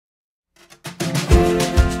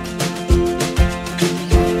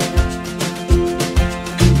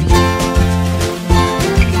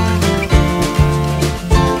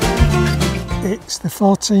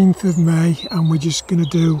14th of May, and we're just going to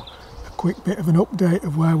do a quick bit of an update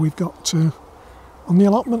of where we've got to on the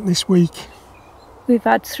allotment this week. We've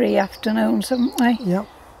had 3 afternoons, haven't we? Yep.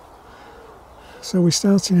 So we're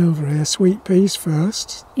starting over here, sweet peas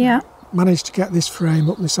first. Yeah. Managed to get this frame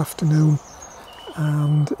up this afternoon,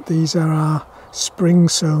 and these are our spring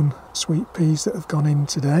sown sweet peas that have gone in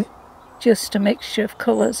today. Just a mixture of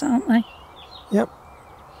colours, aren't they? Yep.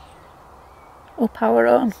 Up our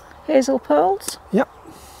own hazel poles. Yep.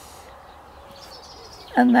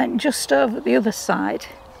 And then just over the other side,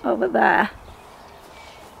 over there,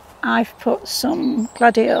 I've put some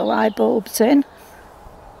gladioli bulbs in.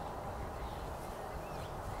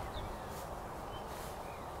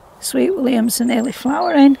 Sweet Williams are nearly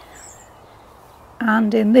flowering.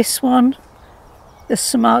 And in this one, there's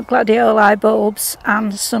some more gladioli bulbs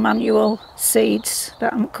and some annual seeds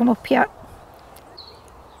that haven't come up yet.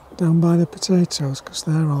 Down by the potatoes, because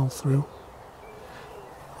they're all through.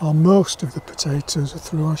 Or most of the potatoes are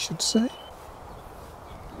through, I should say.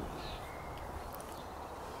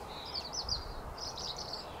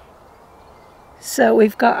 So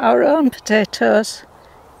we've got our own potatoes.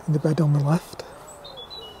 In the bed on the left.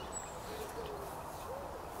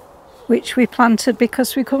 Which we planted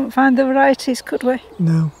because we couldn't find the varieties, could we?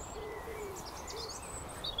 No.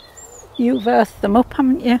 You've earthed them up,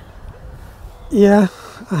 haven't you? Yeah,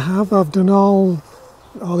 I have. I've done all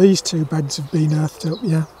these 2 beds have been earthed up,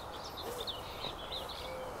 yeah.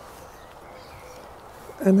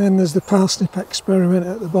 And then there's the parsnip experiment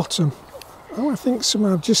at the bottom. Oh, I think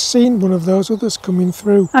I've just seen one of those others coming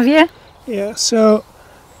through. Have you? Yeah, so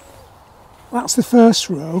that's the first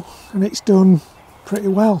row, and it's done pretty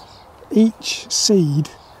well. Each seed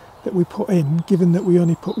that we put in, given that we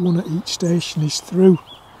only put 1 at each station, is through.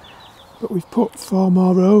 But we've put 4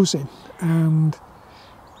 more rows in, and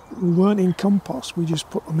we weren't in compost, we just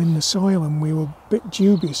put them in the soil, and we were a bit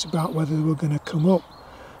dubious about whether they were going to come up.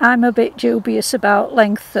 I'm a bit dubious about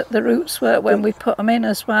length that the roots were when we put them in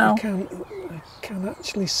as well. I can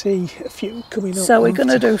actually see a few coming up. So we're going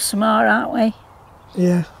to do some more, aren't we?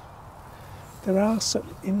 Yeah. There are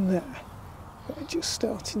some in there that are just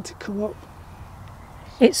starting to come up.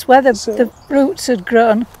 It's whether the roots had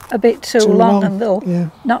grown a bit too long and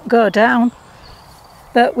they'll not go down.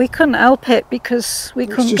 But we couldn't help it because we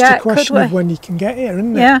couldn't get, could we? It's just a question of when you can get here,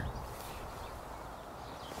 isn't it? Yeah.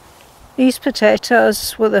 These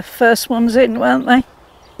potatoes were the first ones in, weren't they?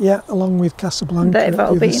 Yeah, along with Casablanca. They've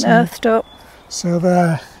all been earthed up. So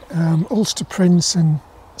they're Ulster Prince and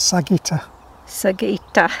Sagita.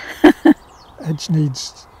 Sagita. Edge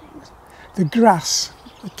needs... The grass,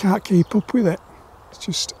 I can't keep up with it. It's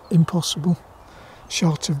just impossible.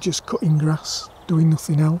 Short of just cutting grass, doing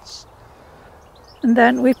nothing else. And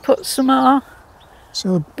then we put some more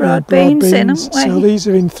broad beans in, haven't we? So these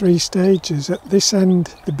are in 3 stages. At this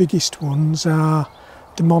end, the biggest ones are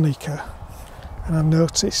Demonica. And I've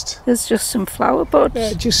noticed... There's just some flower buds.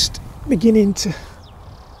 They're just beginning to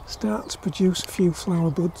start to produce a few flower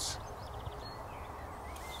buds.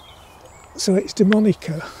 So it's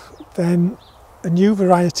Demonica. Then a new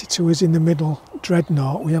variety to us in the middle,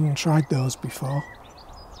 Dreadnought. We haven't tried those before,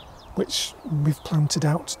 which we've planted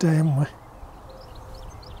out today, haven't we?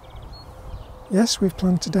 Yes, we've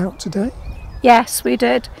planted out today. Yes, we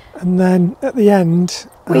did. And then at the end...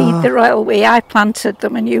 the royal we, I planted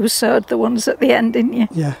them and you sowed the ones at the end, didn't you?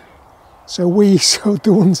 Yeah. So we sowed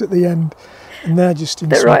the ones at the end, and they're just in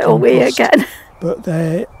the royal we again. But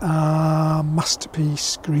they are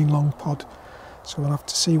Masterpiece Green Long Pod. So we'll have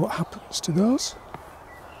to see what happens to those.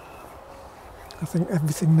 I think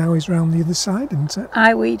everything now is round the other side, isn't it?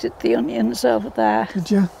 I weeded the onions over there. Did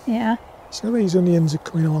you? Yeah. So these onions are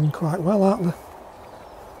coming along quite well, aren't they?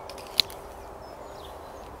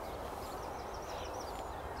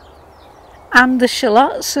 And the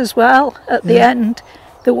shallots as well at the end.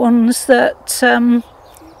 The ones that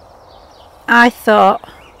I thought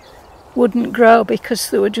wouldn't grow because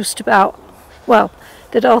they were just about, well,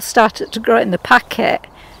 they'd all started to grow in the packet,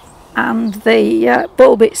 and the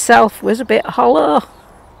bulb itself was a bit hollow.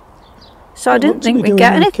 So I didn't think we'd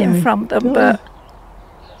get anything from them, but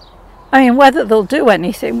I mean, whether they'll do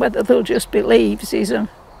anything, whether they'll just be leaves,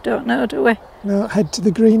 don't know, do we? No, head to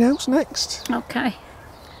the greenhouse next. Okay.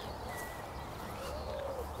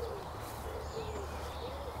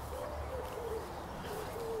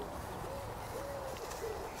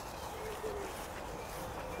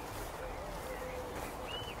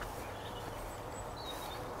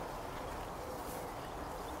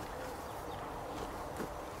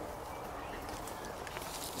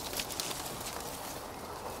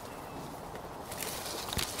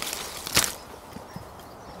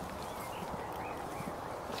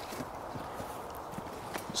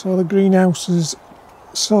 So the greenhouse has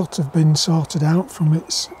sort of been sorted out from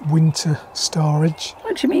its winter storage.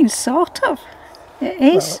 What do you mean, sort of? It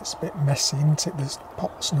Well, is. it's a bit messy, isn't it? There's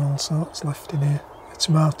pots and all sorts left in here. The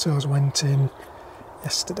tomatoes went in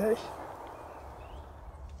yesterday.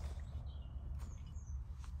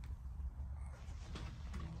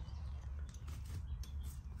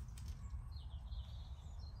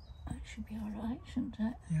 That should be all right, shouldn't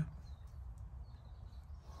it? Yeah.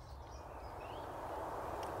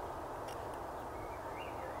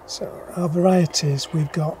 So our varieties,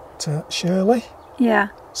 we've got Shirley, Yeah,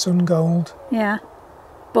 Sun Gold, yeah.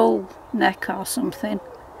 Bull neck or something.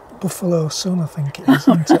 Buffalo Sun, I think it is,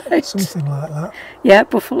 isn't it? Right. Something like that. Yeah,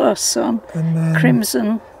 Buffalo Sun. And then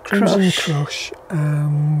Crimson Crush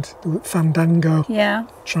and Fandango. Yeah.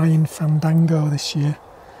 Trying Fandango this year.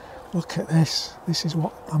 Look at this. This is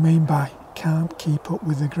what I mean by can't keep up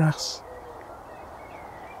with the grass.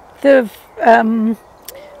 The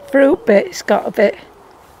fruit bit's got a bit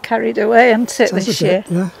carried away, hasn't it, Has this a year?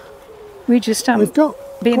 bit, yeah. We just We've haven't got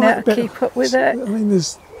been quite a able to bit keep up with it. I mean,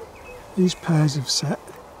 there's these pears have set.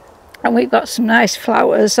 And we've got some nice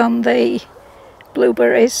flowers on the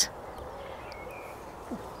blueberries.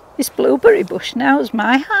 This blueberry bush now is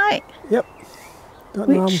my height. Yep. Don't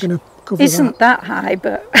know how I'm Which going to cover isn't that high,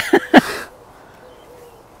 but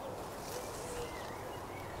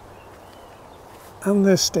And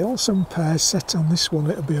there's still some pears set on this one.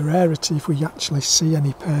 It'll be a rarity if we actually see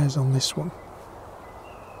any pears on this one.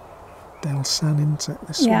 Del San, isn't it?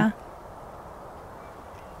 This yeah. one.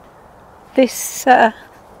 This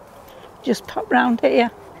just pop round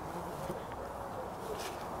here.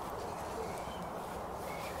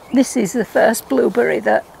 This is the first blueberry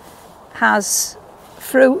that has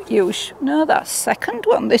fruit use. No, that's the second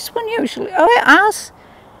one. This one usually. Oh, it has.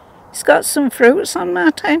 It's got some fruits on,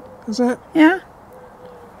 Martin. Is it? Yeah.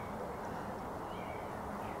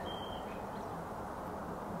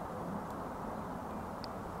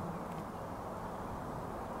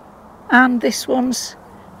 And this one's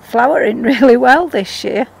flowering really well this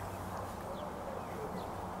year.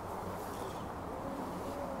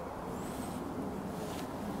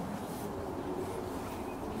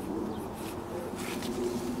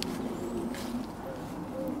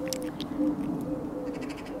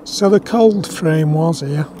 So the cold frame was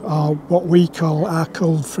here, or what we call our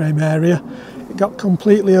cold frame area. It got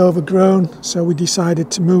completely overgrown, so we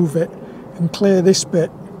decided to move it and clear this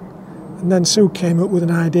bit. And then Sue came up with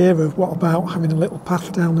an idea of what about having a little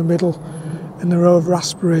path down the middle and a row of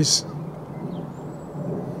raspberries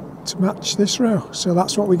to match this row. So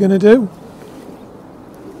that's what we're going to do.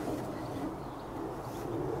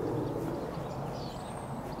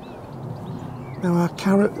 Now our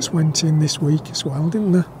carrots went in this week as well,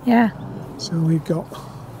 didn't they? Yeah. So we've got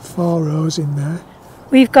 4 rows in there.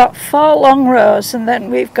 We've got 4 long rows and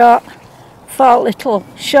then we've got 4 little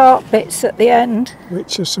short bits at the end.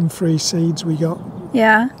 Which are some free seeds we got.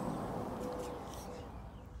 Yeah.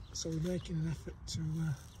 So we're making an effort to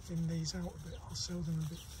thin these out a bit, or sow them a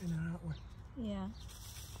bit thinner, aren't we? Yeah.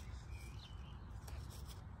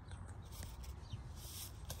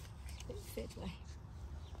 Bit fiddly.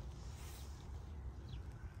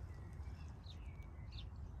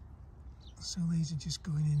 So these are just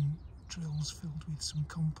going in drills filled with some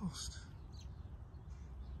compost.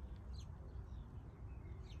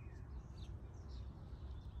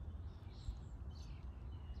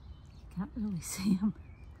 Can't really see them.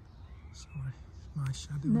 Sorry, my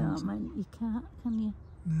shadow. No, man, you can't, can you?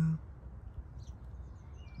 No.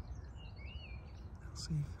 I'll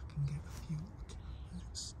see if I can get a few.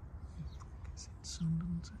 It's in sun,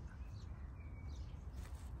 doesn't it?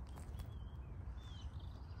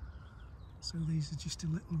 So these are just a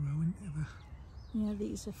little row, isn't it, of a Yeah,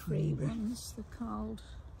 these are free Freebie. ones. They're called,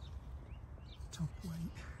 top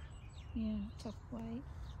weight. yeah, top weight.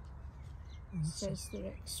 And It says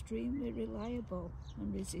they're extremely reliable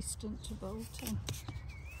and resistant to bolting.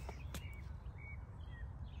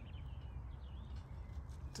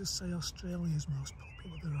 It does say Australia's most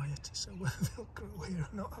popular variety, so whether they'll grow here or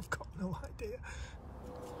not, I've got no idea.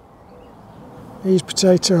 These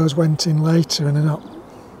potatoes went in later and are not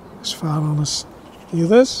as far on as the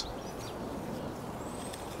others.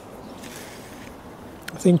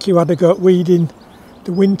 I think you had a go at weeding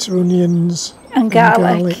the winter onions And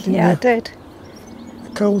garlic, didn't yeah, I you? did. The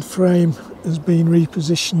cold frame has been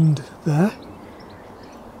repositioned there.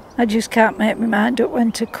 I just can't make my mind up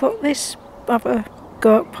when to cut this. Have a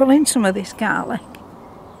go at pulling some of this garlic.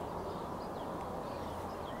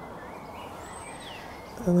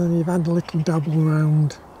 And then you've had a little dabble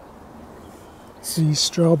around these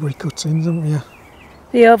strawberry cuttings, haven't you?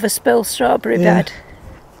 The overspill strawberry Yeah. bed.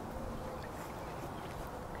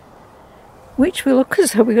 Which we look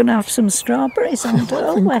as though we're going to have some strawberries on, I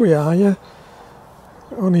don't think we? we are, yeah.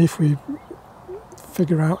 Only if we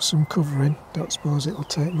figure out some covering. Don't suppose it'll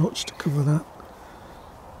take much to cover that.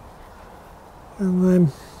 And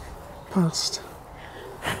then past.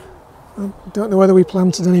 I don't know whether we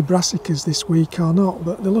planted any brassicas this week or not,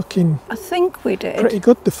 but they're looking I think we did. pretty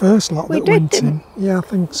good, the first lot We that did, went didn't in. Yeah, I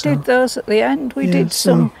think so. Did those at the end. We Yeah, did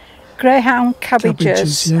so- some greyhound cabbages,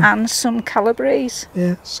 Cabbages, yeah. and some calabres.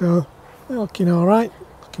 Yeah, so they're looking alright,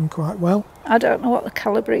 looking quite well. I don't know what the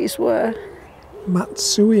calabres were.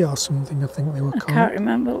 Matsui or something, I think they were I called. can't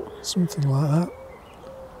remember. Something like that.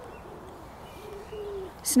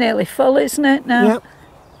 It's nearly full, isn't it, now? Yep.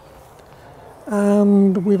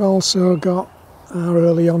 And we've also got our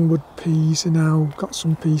early onward peas, and now got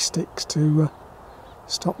some pea sticks to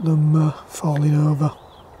stop them falling over.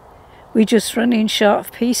 We're just running short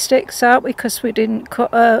of pea sticks, aren't we? Because we didn't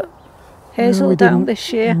cut hazel No, we down didn't.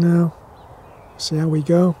 this year. No. See how we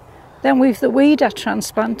go. Then we've the weed I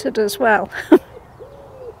transplanted as well.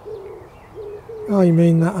 Oh, you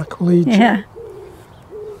mean that Aquilegia? Yeah.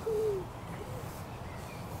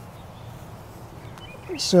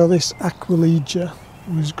 So this Aquilegia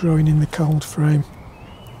was growing in the cold frame.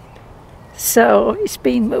 So it's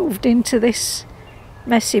been moved into this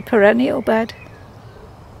messy perennial bed.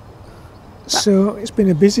 So it's been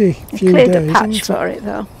a busy I few cleared days, a patch hasn't it? for it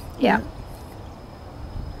though. Yeah.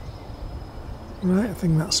 Right, I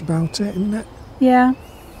think that's about it, isn't it? Yeah.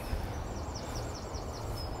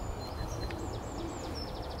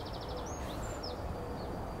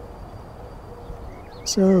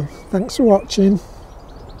 So, thanks for watching.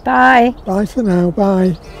 Bye. Bye for now,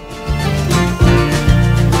 bye.